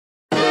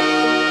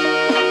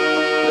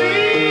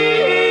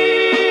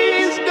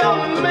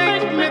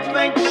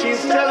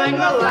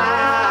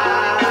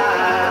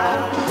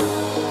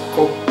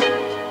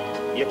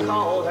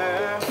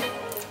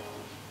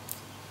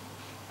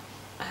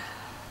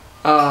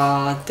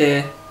Ah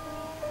dear.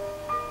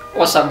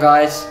 What's up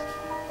guys?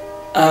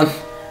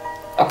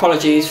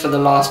 Apologies for the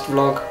last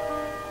vlog.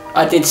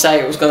 I did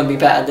say it was going to be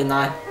better, didn't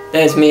I?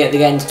 There's me at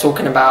the end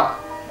talking about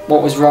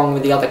what was wrong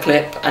with the other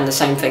clip and the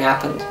same thing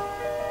happened.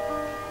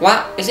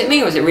 What? Is it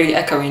me or is it really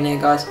echoing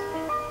here guys?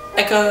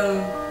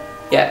 Echo!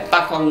 Yeah,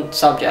 back on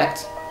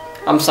subject.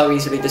 I'm so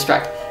easily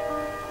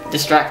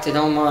distracted,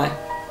 oh my.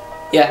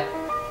 Yeah.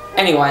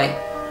 Anyway,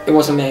 it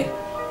wasn't me.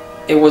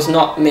 It was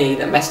not me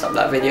that messed up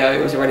that video,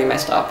 it was already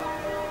messed up.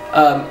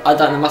 I don't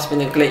know, there must have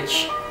been a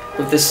glitch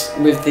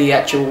with the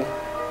actual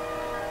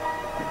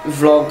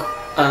vlog.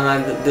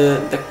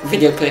 The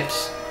video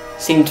clips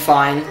seemed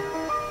fine.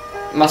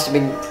 Must have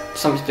been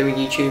something to do with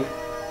YouTube.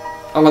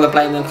 I'm gonna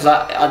blame them because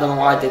I don't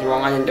know what I did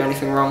wrong. I didn't do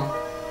anything wrong.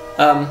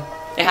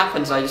 It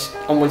happens. I just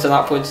onwards and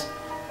upwards.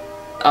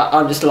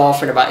 I'm just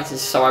laughing about it.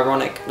 It's so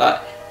ironic.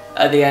 Like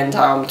at the end,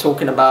 how I'm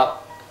talking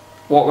about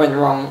what went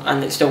wrong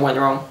and it still went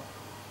wrong.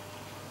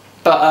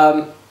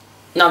 But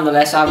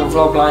nonetheless, I have a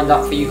vlog lined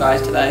up for you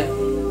guys today.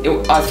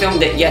 I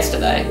filmed it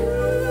yesterday,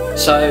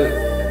 so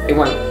it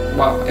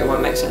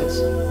won't make sense.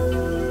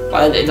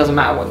 But it doesn't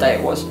matter what day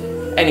it was.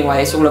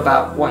 Anyway, it's all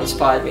about what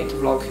inspired me to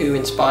vlog, who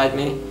inspired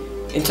me,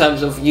 in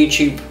terms of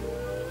YouTube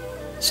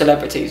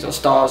celebrities or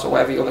stars or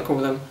whatever you want to call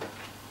them.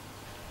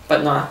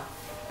 But nah,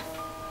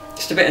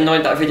 just a bit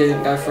annoyed that video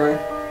didn't go through.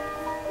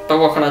 But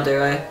what can I do,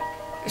 eh?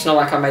 It's not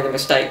like I made a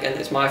mistake and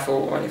it's my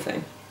fault or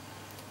anything.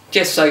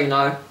 Just so you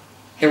know,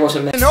 it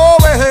wasn't me.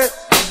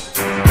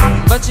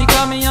 But you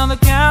caught me on the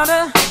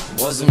counter.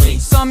 It wasn't me.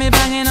 Saw me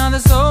banging on the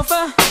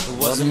sofa. It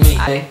wasn't me.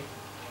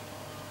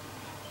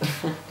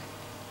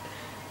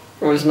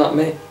 It was not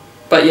me.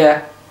 But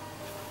yeah,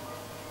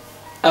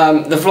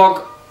 the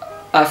vlog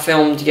I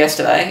filmed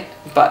yesterday,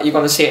 but you're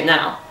going to see it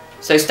now.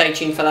 So stay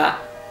tuned for that.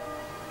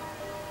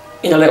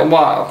 In a little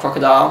while,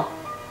 crocodile.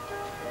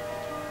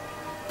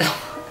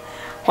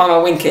 Why am I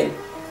winking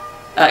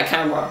at a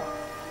camera?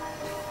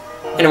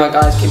 Anyway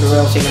guys, keep it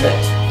real, see you in a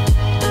bit.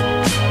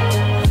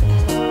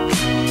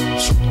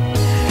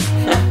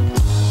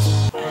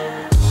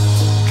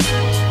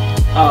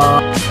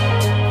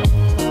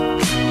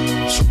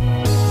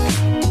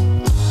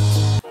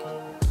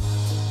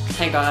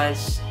 Hey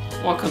guys,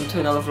 welcome to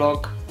another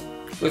vlog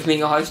with me,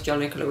 your host, John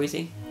Luca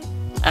Luisi.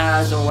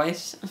 As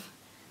always,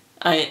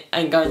 I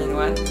ain't going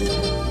anywhere.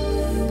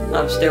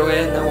 I'm still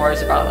here, no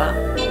worries about that.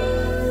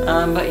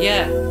 But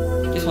yeah,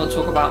 just want to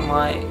talk about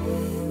my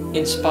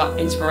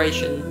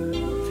inspiration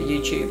for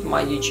YouTube,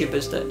 my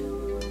YouTubers that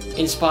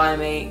inspire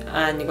me,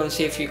 and you're going to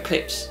see a few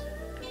clips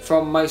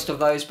from most of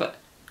those. But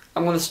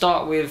I'm going to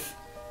start with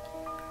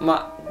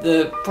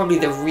probably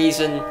the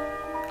reason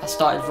I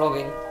started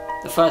vlogging.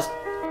 The first.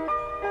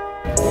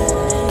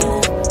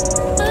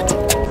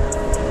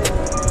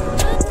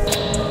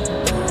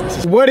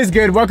 What is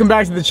good? Welcome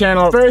back to the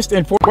channel. First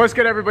and foremost, what's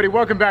good everybody?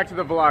 Welcome back to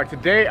the vlog.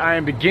 Today I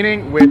am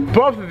beginning with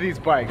both of these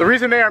bikes. The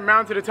reason they are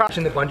mounted atop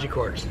in the bungee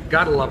cords.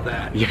 Gotta love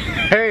that. Yeah,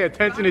 hey,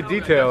 attention to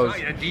details.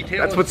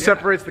 That's what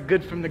separates the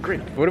good from the great.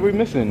 What are we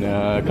missing?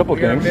 A couple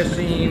things.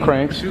 Missing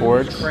cranks,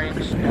 forks,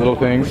 little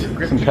things,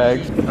 some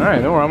pegs. All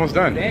right, no, we're almost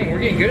done. Dang, we're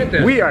getting good at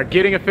this. We are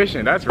getting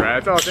efficient. That's right.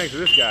 That's all thanks to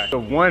this guy. The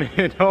one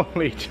and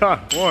only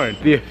John Warren.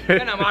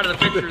 And I'm out of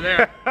the picture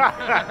there.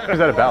 Is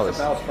that a ballast?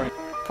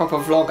 Proper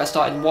vlog I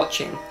started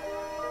watching.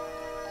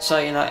 So,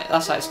 you know,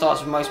 that's how it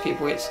starts with most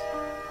people. It's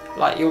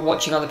like you're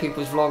watching other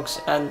people's vlogs,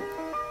 and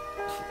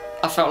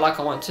I felt like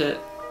I want to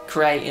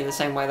create in the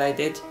same way they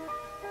did.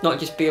 Not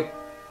just be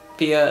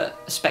a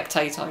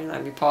spectator, you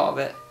know, be part of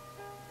it.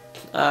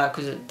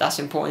 Because that's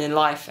important in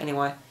life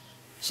anyway.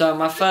 So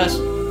my first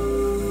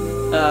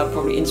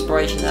probably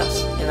inspiration in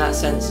that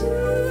sense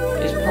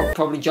is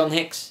probably John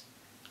Hicks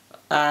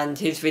and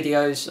his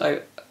videos.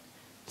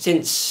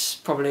 Since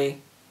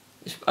probably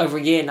over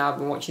a year now I've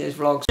been watching his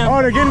vlogs.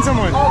 Oh, they're getting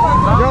someone.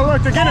 Yo,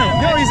 look, they're getting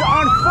him. Yo, he's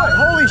on foot.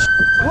 Holy shit.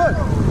 Look.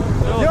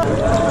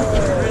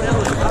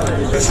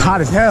 Yo. It's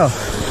hot as hell.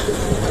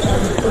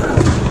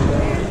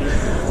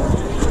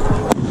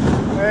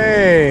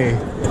 Hey,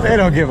 they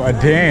don't give a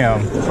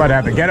damn. About to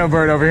have the ghetto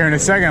bird over here in a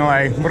second,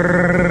 like.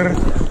 Brrr.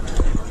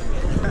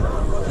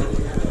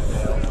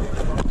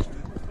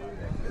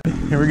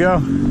 Here we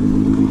go.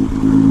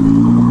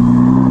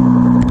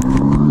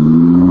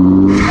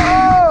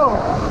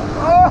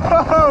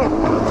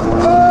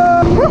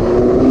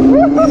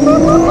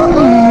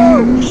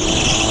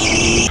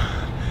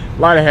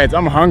 A lot of heads.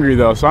 I'm hungry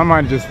though, so I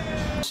might just.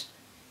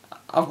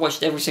 I've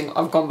watched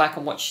I've gone back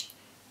and watched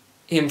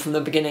him from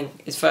the beginning,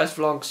 his first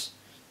vlogs,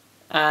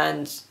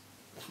 and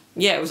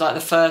yeah, it was like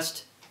the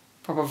first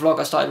proper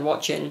vlog I started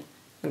watching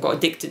and got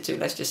addicted to.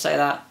 Let's just say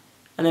that,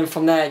 and then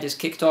from there it just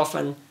kicked off.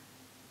 And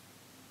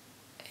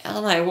I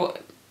don't know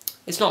what.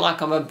 It's not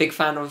like I'm a big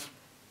fan of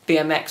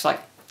BMX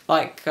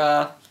like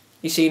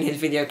you see in his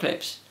video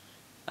clips.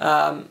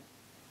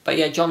 But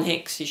yeah, John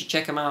Hicks, you should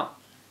check him out.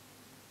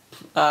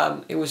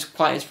 It was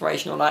quite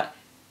inspirational, like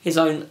his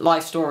own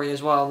life story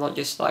as well, not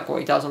just like what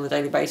he does on a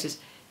daily basis.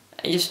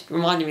 It just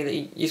reminded me that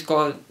you just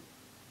got to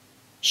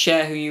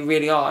share who you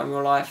really are in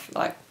real life.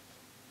 Like,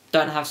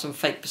 don't have some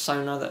fake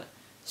persona that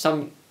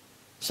some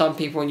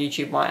people on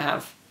YouTube might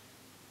have.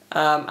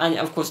 And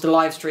of course the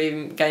live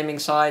stream gaming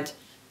side,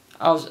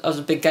 I was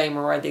a big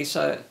gamer already,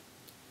 so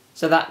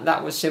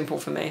that was simple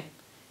for me.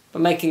 But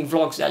making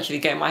vlogs, actually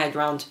getting my head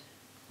around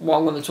what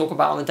I'm going to talk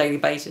about on a daily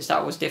basis,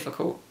 that was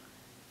difficult.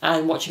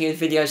 And watching his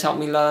videos helped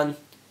me learn.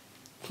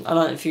 I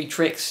learned a few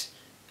tricks,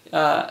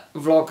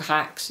 vlog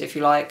hacks, if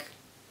you like,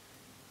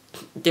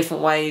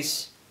 different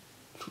ways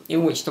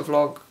in which to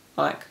vlog,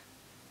 like,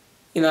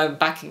 you know,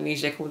 backing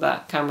music, all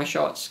that, camera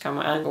shots,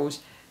 camera angles,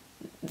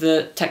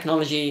 the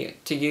technology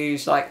to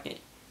use, like,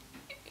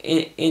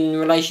 in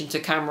relation to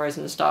cameras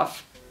and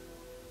stuff.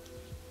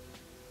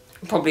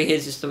 Probably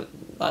his is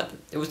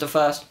it was the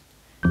first.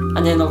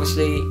 And then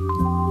obviously,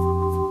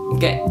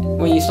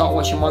 when you start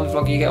watching one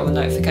vlog, you get all the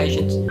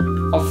notifications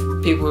of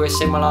people who are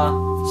similar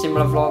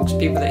vlogs,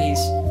 people that he's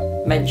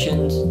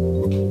mentioned.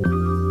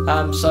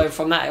 So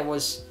from that, it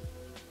was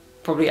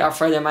probably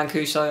Alfredo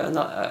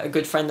Mancuso, a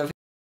good friend of his.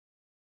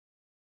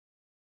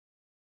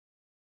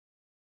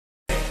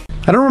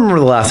 I don't remember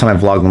the last time I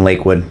vlogged in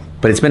Lakewood,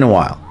 but it's been a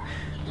while.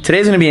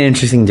 Today's going to be an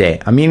interesting day.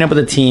 I'm meeting up with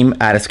a team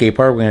at a skate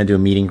park. We're going to do a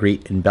meet and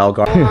greet in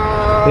Belgar.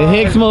 The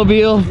Hicks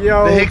mobile.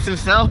 Yo. The Hicks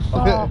himself.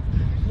 Oh,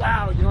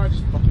 wow, you know, I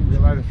just fucking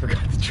realized I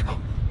forgot the draw.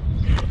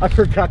 I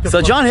forgot the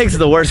So John Hicks is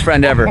the worst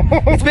friend ever.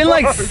 It's been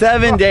like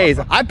 7 days.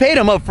 I paid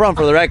him up front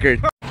for the record.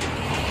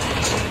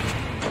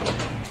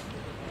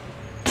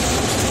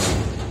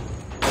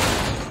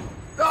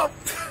 Oh!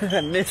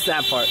 I missed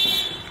that part.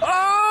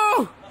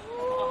 Oh!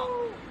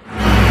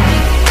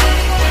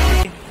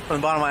 From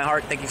the bottom of my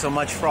heart, thank you so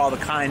much for all the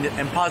kind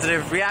and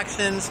positive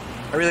reactions.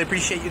 I really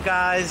appreciate you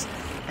guys.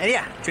 And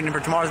yeah, tune in for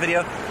tomorrow's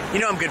video. You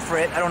know I'm good for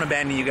it. I don't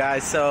abandon you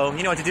guys, so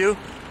you know what to do.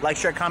 Like,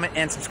 share, comment,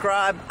 and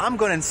subscribe. I'm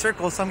going in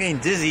circles, so I'm getting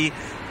dizzy.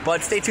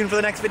 But stay tuned for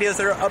the next videos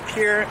that are up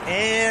here.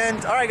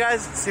 And alright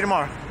guys, see you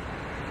tomorrow.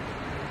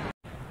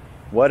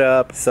 What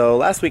up? So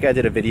last week I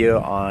did a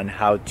video on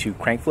how to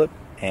crank flip,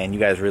 and you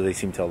guys really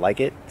seem to like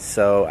it.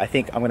 So I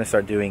think I'm going to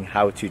start doing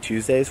How To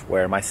Tuesdays,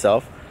 where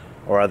myself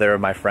or other of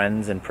my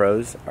friends and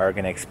pros are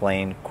going to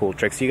explain cool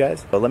tricks to you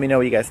guys. But let me know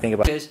what you guys think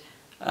about it.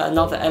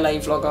 Another LA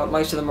vlogger,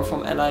 most of them are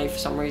from LA for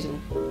some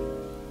reason.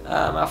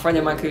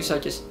 Alfredo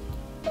Mancuso, just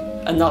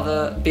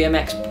another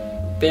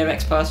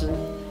BMX person.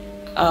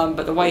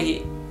 But the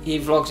way he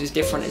vlogs is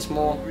different. It's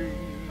more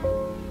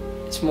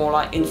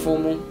like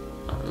informal.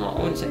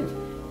 I wouldn't say,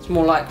 it's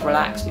more like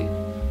relaxed.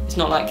 It's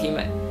not like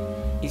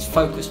he's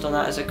focused on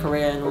that as a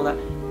career and all that.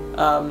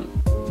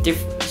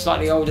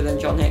 Slightly older than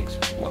John Hicks.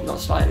 Well, not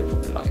slightly,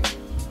 probably like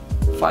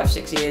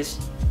 5-6 years.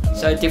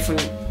 So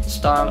different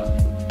style.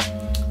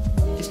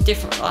 It's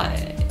different.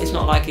 Like, it's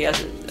not like he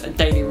has a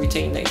daily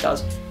routine that he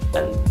does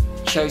and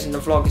shows in the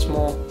vlog. It's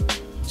more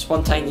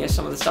spontaneous,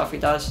 some of the stuff he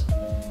does,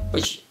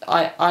 which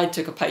I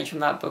took a page from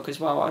that book as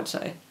well, I'd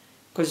say,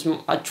 because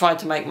I tried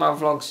to make my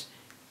vlogs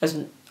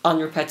as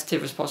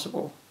unrepetitive as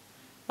possible,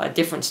 like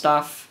different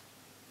stuff,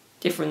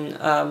 different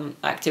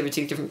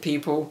activities, different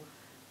people,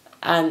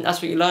 and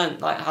that's what you learn,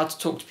 like how to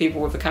talk to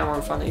people with a camera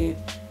in front of you,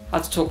 how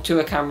to talk to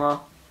a camera,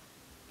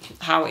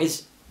 how it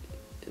is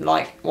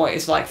like, what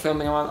it's like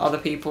filming around other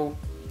people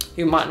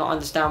who might not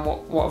understand what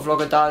a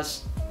vlogger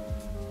does,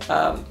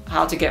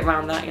 how to get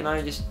around that, you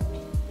know, just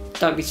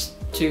don't be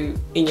too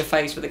in your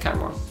face with the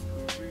camera.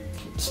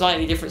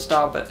 Slightly different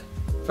style, but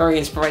very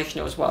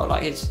inspirational as well,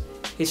 like his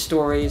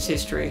story, his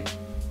history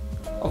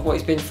of what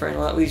he's been through, and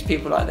all these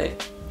people, like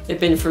they've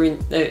been through,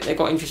 they've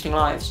got interesting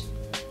lives,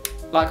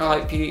 like I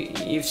hope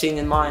you've seen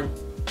in mine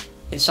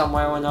in some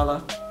way or another.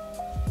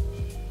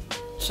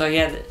 So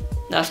yeah,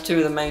 that's two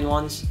of the main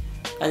ones.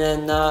 And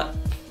then out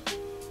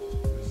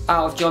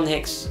of John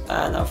Hicks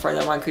and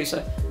Alfredo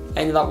Mancuso, I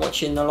ended up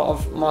watching a lot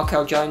of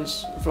Markel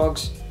Jones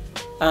vlogs.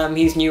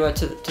 He's newer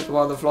to the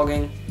world of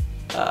vlogging,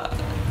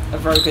 a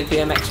very good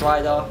BMX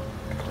rider,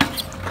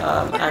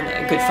 and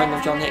a good friend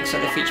of John Hicks, so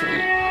they feature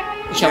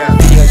each other in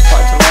videos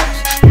quite a lot.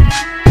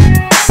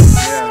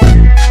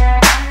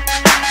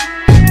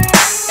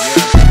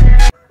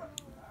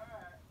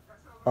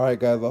 Alright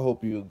guys, I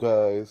hope you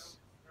guys,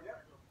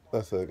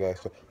 that's it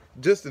guys,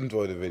 just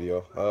enjoy the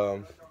video.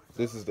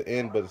 This is the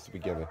end, but it's the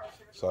beginning.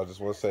 So I just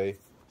want to say,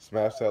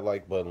 smash that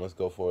like button. Let's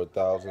go for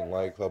 1,000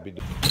 likes. I'll be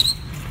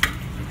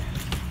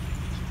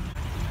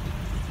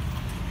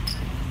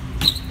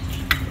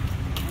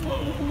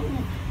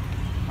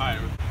Hi.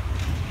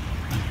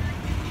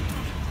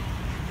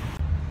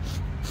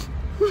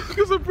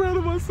 Because I'm proud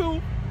of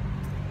myself.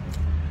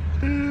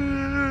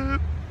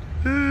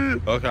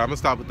 Okay, I'm gonna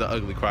stop with the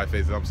ugly cry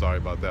faces. I'm sorry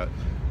about that.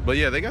 But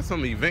yeah, they got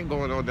some event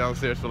going on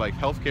downstairs for like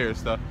healthcare and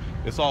stuff.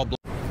 It's all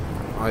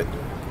I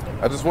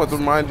just want to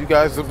remind you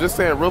guys of just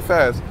saying real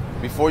fast,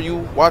 before you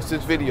watch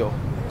this video,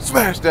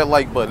 smash that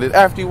like button. And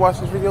after you watch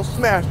this video,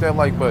 smash that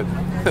like button.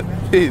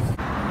 Peace.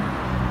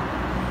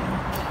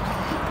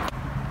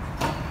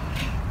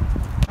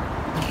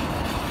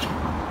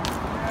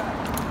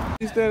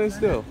 He's standing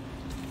still.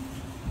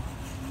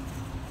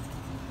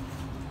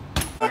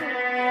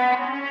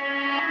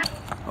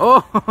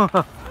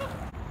 Oh!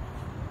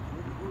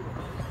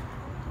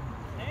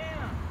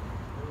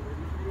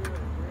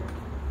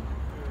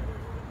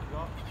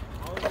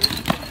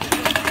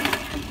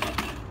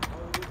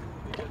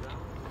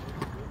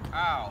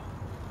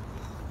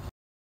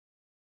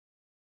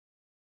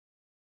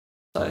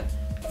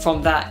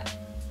 from that,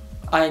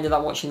 I ended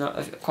up watching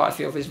quite a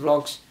few of his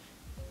vlogs.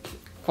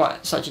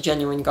 Quite such a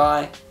genuine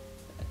guy,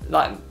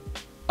 like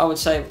I would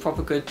say a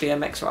proper good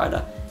BMX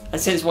rider. And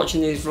since watching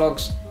these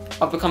vlogs,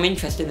 I've become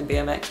interested in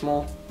BMX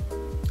more.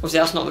 Obviously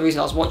that's not the reason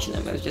I was watching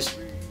them, it was just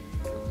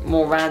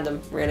more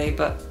random really,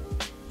 but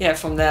yeah,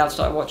 from there I've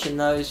started watching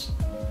those.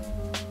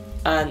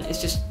 And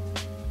it's just,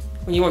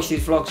 when you watch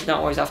these vlogs you don't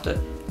always have to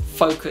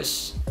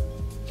focus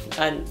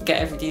and get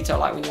every detail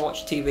like when you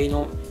watch TV,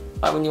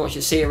 like when you watch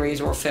a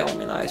series or a film,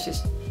 you know, it's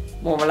just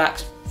more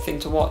relaxed thing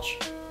to watch.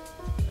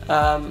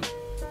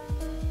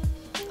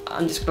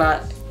 I'm just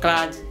glad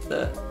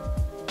that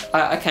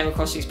I came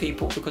across these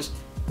people, because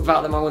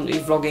without them I wouldn't be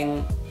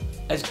vlogging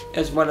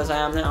as well as I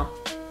am now.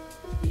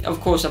 Of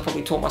course I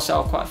probably taught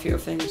myself quite a few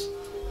things,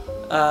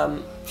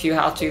 a few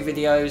how-to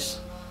videos,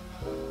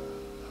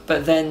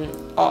 but then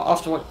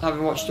after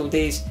having watched all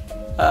these,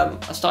 I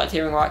started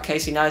hearing about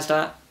Casey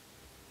Neistat,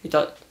 who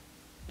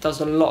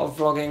does a lot of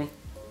vlogging,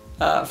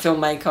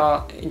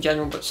 filmmaker in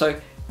general, but so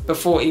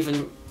before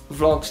even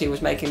vlogs he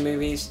was making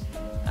movies,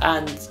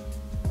 and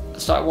I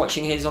started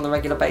watching his on a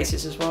regular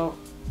basis as well.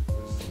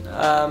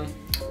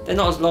 They're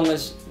not as long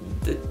as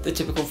the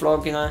typical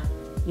vlog, you know,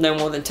 no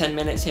more than 10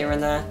 minutes here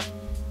and there,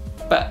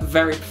 but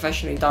very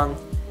professionally done,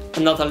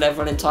 another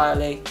level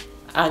entirely.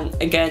 And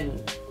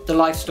again, the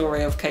life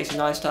story of Casey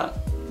Neistat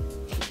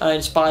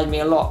inspired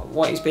me a lot,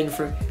 what he's been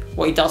through,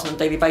 what he does on a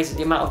daily basis,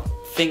 the amount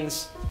of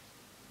things.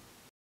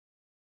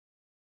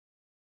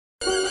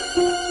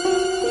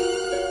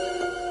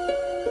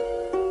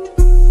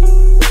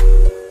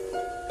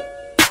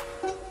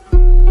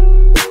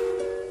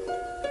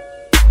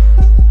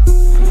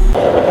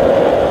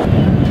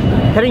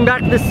 Heading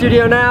back to the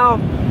studio now.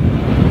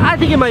 I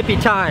think it might be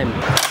time.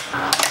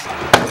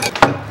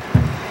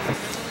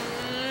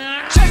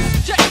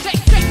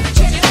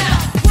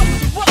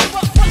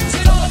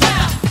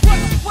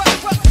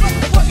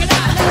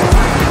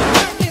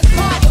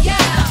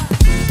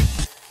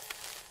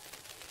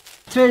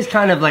 Today's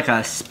kind of like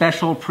a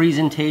special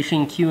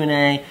presentation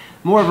Q&A,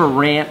 more of a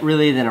rant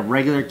really than a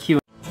regular Q&A.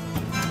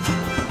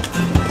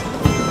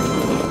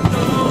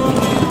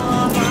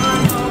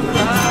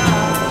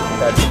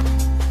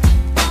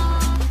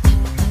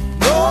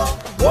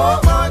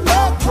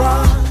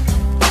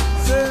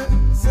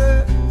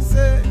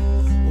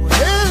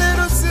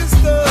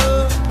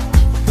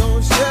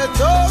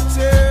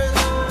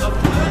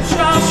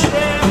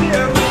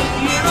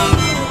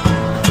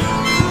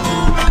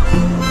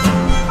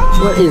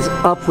 What is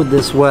up with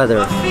this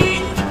weather?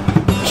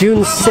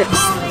 June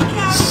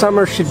 6th,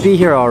 summer should be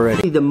here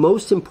already. The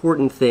most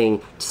important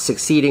thing to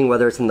succeeding,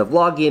 whether it's in the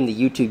vlog game, the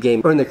YouTube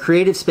game, or in the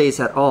creative space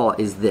at all,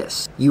 is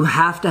this. You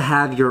have to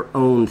have your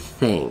own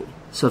thing.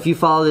 So if you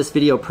follow this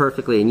video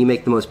perfectly and you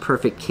make the most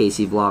perfect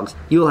Casey vlogs,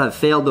 you will have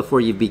failed before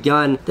you've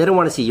begun. They don't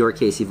want to see your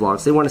Casey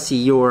vlogs, they want to see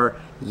your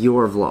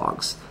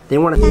vlogs. They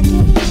want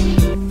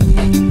to...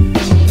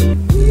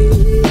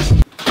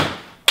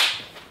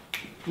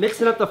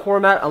 Mixing up the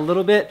format a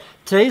little bit,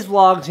 today's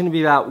vlog is going to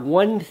be about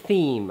one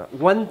theme.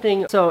 One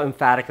thing so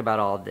emphatic about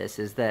all of this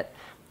is that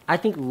I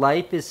think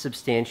life is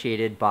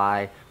substantiated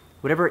by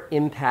whatever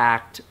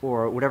impact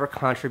or whatever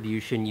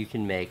contribution you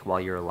can make while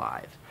you're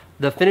alive.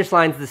 The finish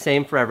line's the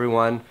same for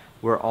everyone.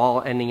 We're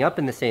all ending up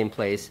in the same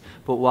place,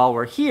 but while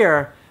we're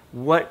here,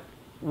 what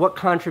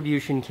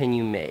contribution can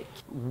you make?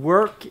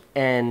 Work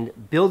and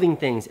building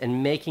things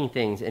and making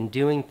things and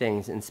doing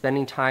things and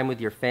spending time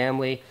with your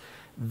family.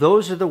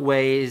 Those are the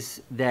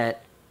ways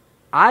that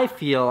I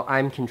feel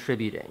I'm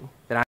contributing.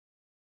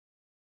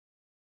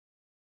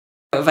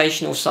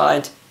 Motivational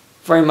side,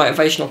 very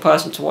motivational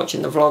person to watch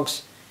in the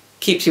vlogs.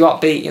 Keeps you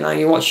upbeat, you know,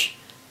 you watch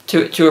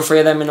two or three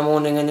of them in the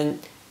morning and then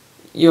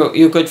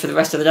you're good for the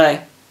rest of the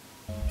day.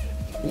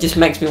 It just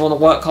makes me want to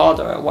work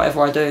harder at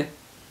whatever I do.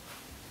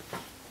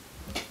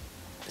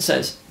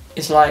 So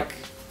it's like,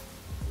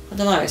 I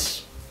don't know,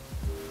 it's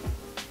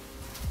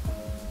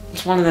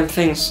one of them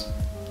things.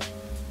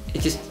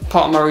 It's just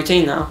part of my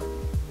routine now.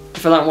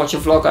 If I don't watch a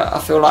vlog, I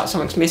feel like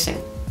something's missing.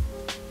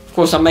 Of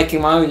course, I'm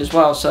making my own as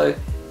well, so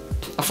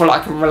I feel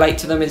like I can relate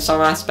to them in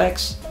some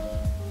aspects.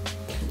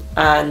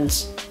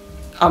 And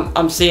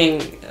I'm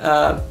seeing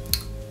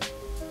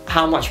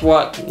how much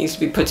work needs to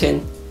be put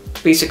in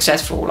to be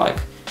successful. Like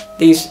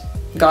these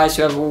guys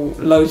who have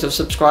loads of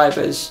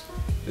subscribers,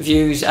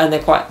 views, and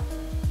they're quite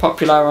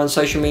popular on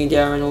social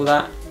media and all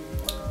that.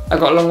 I've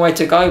got a long way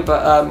to go,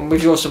 but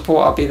with your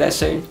support, I'll be there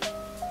soon.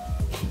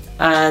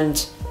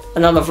 And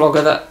another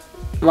vlogger that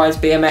rides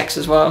BMX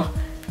as well.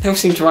 They all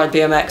seem to ride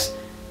BMX.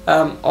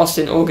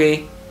 Austin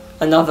Augie,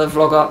 another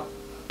vlogger,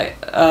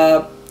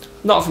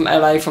 not from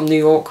LA, from New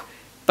York,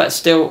 but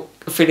still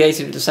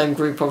affiliated with the same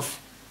group of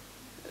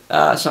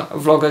some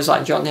vloggers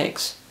like John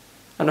Hicks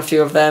and a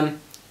few of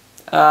them.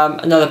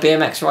 Another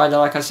BMX rider,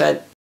 like I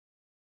said.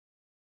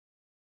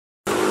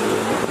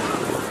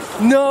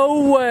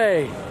 No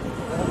way!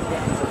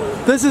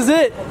 This is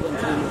it!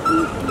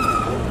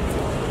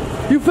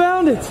 You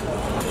found it!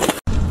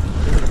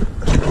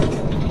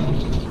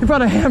 He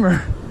brought a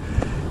hammer.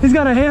 He's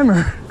got a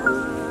hammer.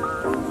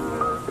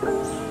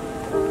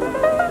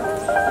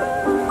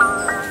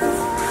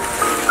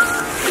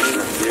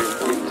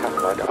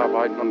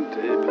 arbeiten und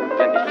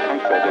wenn ich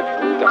krank werde,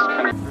 das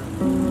kann ich.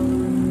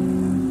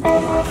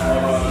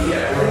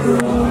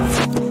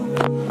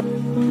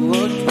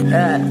 Look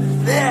at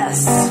this!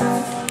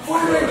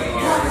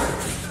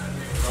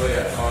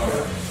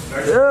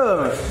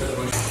 Dude!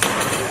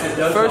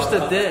 First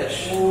a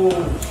dish.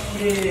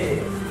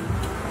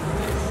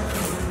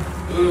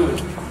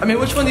 I mean,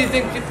 which one do you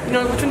think, which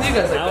one do you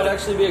guys like? That would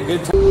actually be a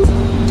good time.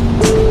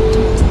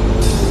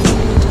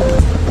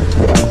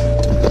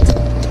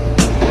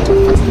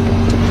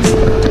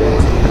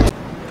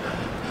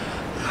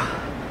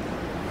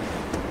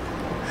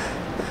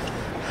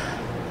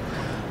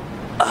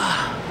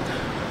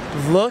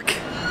 Look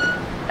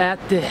at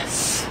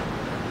this.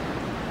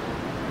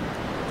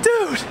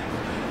 Dude!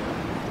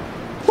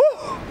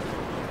 Woo!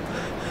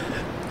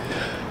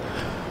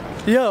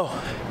 Yo,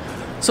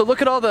 so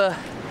look at all the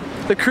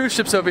cruise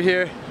ships over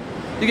here.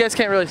 You guys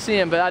can't really see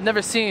them, but I've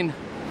never seen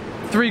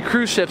 3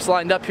 cruise ships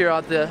lined up here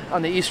on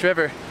the East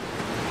River.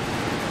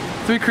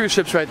 3 cruise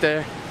ships right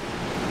there.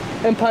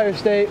 Empire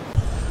State.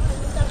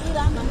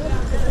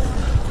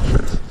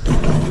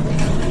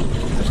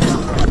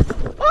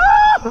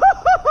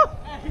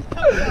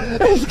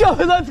 Let's go,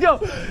 let's go.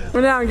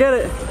 Run down, get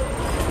it.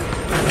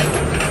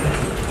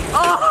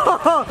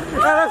 Oh,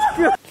 that's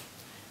good.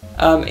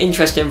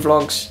 Interesting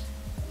vlogs.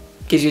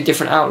 Gives you a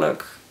different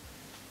outlook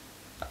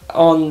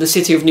on the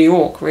city of New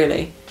York,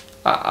 really.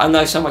 I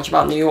know so much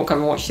about New York, I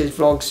haven't watched his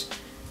vlogs.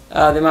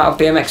 The amount of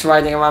BMX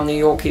riding around New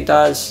York he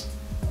does.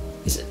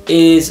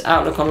 His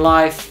outlook on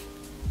life.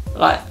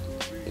 Like,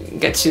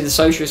 get to see the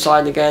social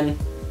side again.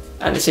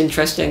 And it's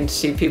interesting to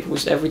see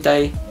people's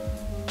everyday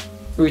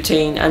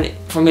routine, and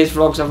from his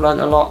vlogs I've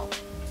learned a lot,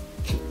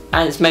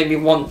 and it's made me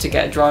want to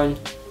get a drone.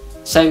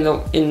 Same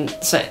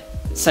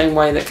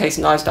way that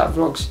Casey Neistat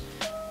vlogs,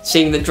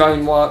 seeing the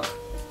drone work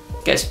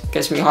gets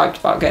me hyped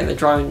about getting the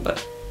drone,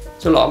 but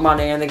it's a lot of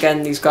money, and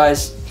again these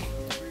guys,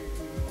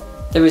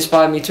 they've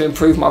inspired me to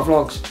improve my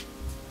vlogs.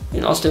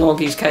 In Austin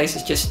Augi's case,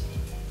 it's just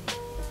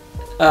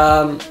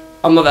I'm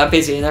not that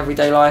busy in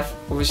everyday life,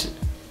 obviously.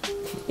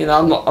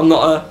 I'm not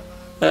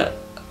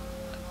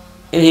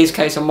in his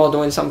case a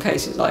model, in some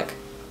cases like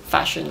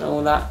fashion and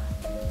all that,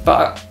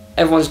 but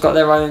everyone's got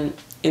their own,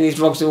 in these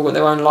vlogs they've all got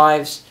their own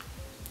lives,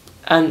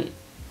 and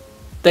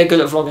they're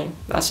good at vlogging,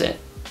 that's it.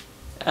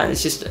 And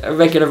it's just a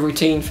regular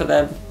routine for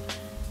them.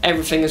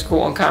 Everything is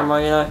caught on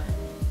camera,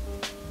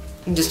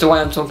 and just the way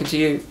I'm talking to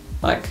you,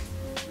 like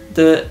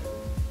the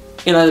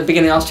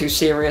beginning I was too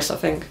serious, I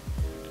think.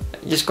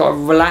 You just gotta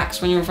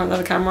relax when you're in front of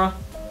the camera,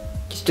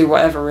 just do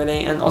whatever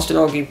really, and Austin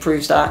Augi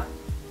proves that.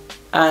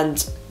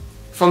 And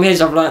from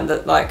his I've learned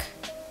that, like,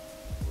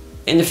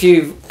 in a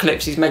few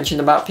clips he's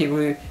mentioned about people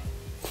who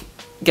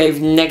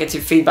gave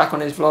negative feedback on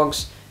his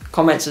vlogs,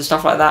 comments and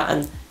stuff like that,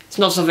 and it's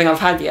not something I've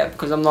had yet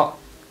because I'm not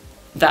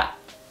that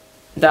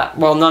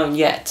well known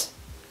yet,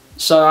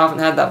 so I haven't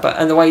had that. But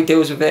and the way he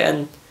deals with it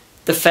and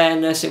the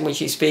fairness in which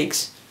he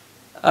speaks,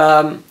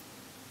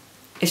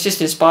 it's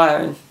just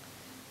inspiring.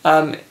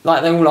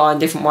 Like they all are in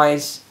different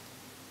ways.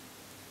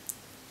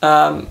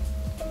 I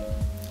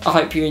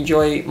hope you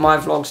enjoy my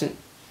vlogs,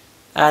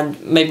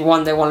 and maybe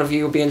one day one of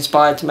you will be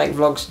inspired to make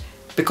vlogs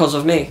because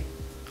of me,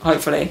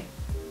 hopefully.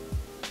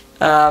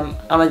 And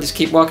I just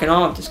keep working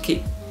hard, just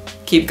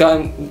keep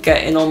going,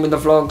 getting on with the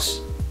vlogs.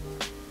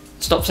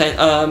 Stop saying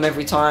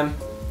every time.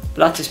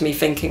 But that's just me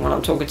thinking when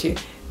I'm talking to you.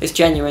 It's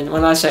genuine.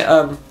 When I say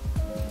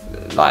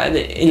like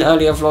in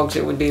earlier vlogs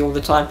it would be all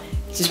the time.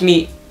 It's just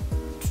me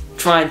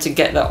trying to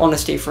get that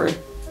honesty through,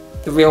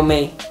 the real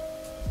me.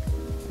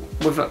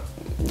 With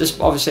just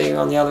obviously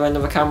on the other end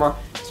of a camera,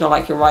 it's not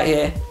like you're right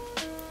here.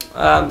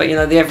 But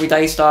the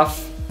everyday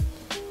stuff,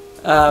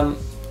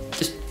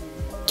 just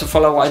to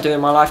follow what I do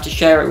in my life, to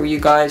share it with you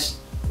guys.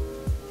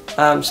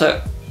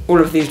 So all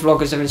of these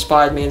vloggers have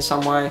inspired me in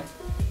some way,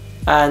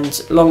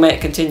 and long may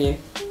it continue.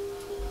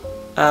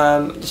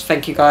 Just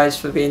thank you guys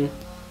for being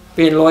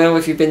loyal,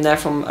 if you've been there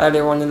from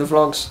earlier on in the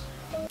vlogs,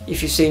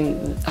 if you've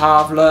seen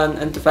how I've learned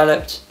and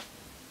developed.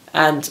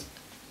 And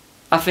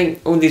I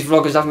think all these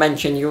vloggers I've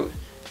mentioned, you'll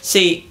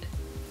see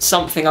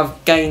something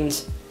I've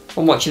gained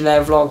from watching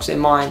their vlogs in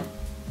mine.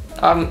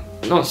 I'm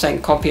not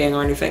saying copying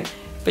or anything,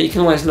 but you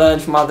can always learn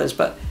from others.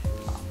 But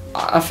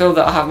I feel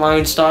that I have my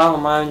own style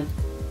and my own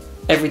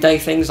everyday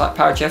things, like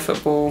parachair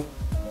football.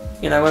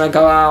 When I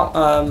go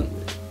out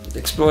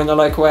exploring the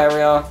local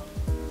area,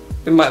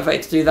 been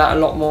motivated to do that a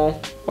lot more,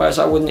 whereas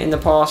I wouldn't in the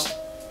past.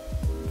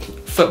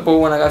 Football,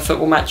 when I go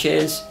football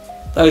matches,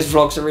 those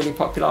vlogs are really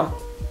popular.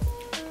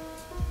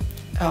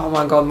 Oh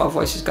my god, my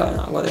voice is going.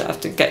 I'm gonna have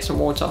to get some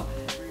water.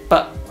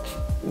 But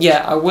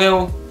yeah, I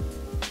will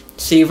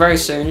see you very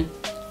soon.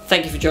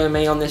 Thank you for joining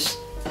me on this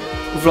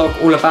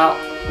vlog all about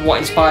what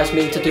inspires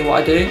me to do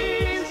what I do.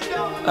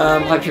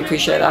 Hope you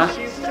appreciate that,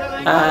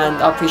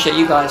 and I appreciate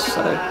you guys.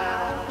 So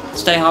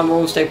stay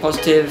humble, stay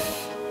positive,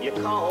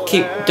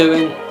 keep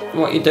doing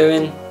what you're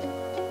doing,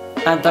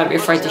 and don't be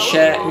afraid to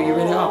share who you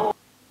really are.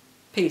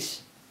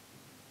 Peace.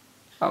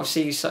 I'll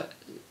see you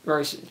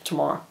very soon,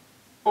 tomorrow.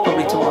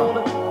 Probably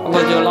tomorrow. I'm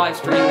going to do a live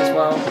stream as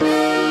well.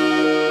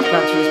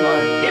 Gran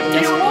Turismo.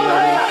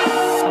 Yesterday.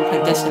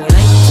 Destiny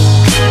Lane.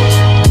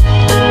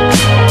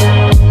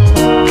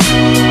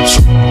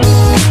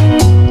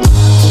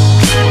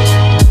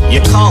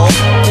 You call.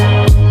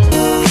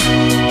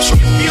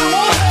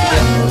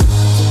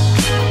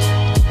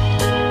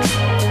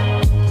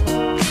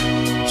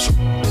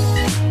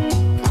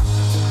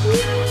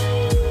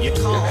 You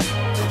call.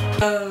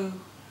 Oh.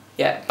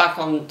 Yeah, back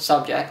on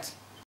subject.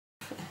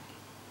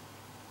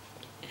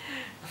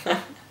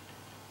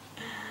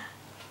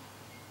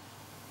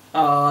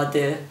 Oh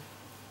dear.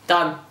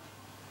 Done.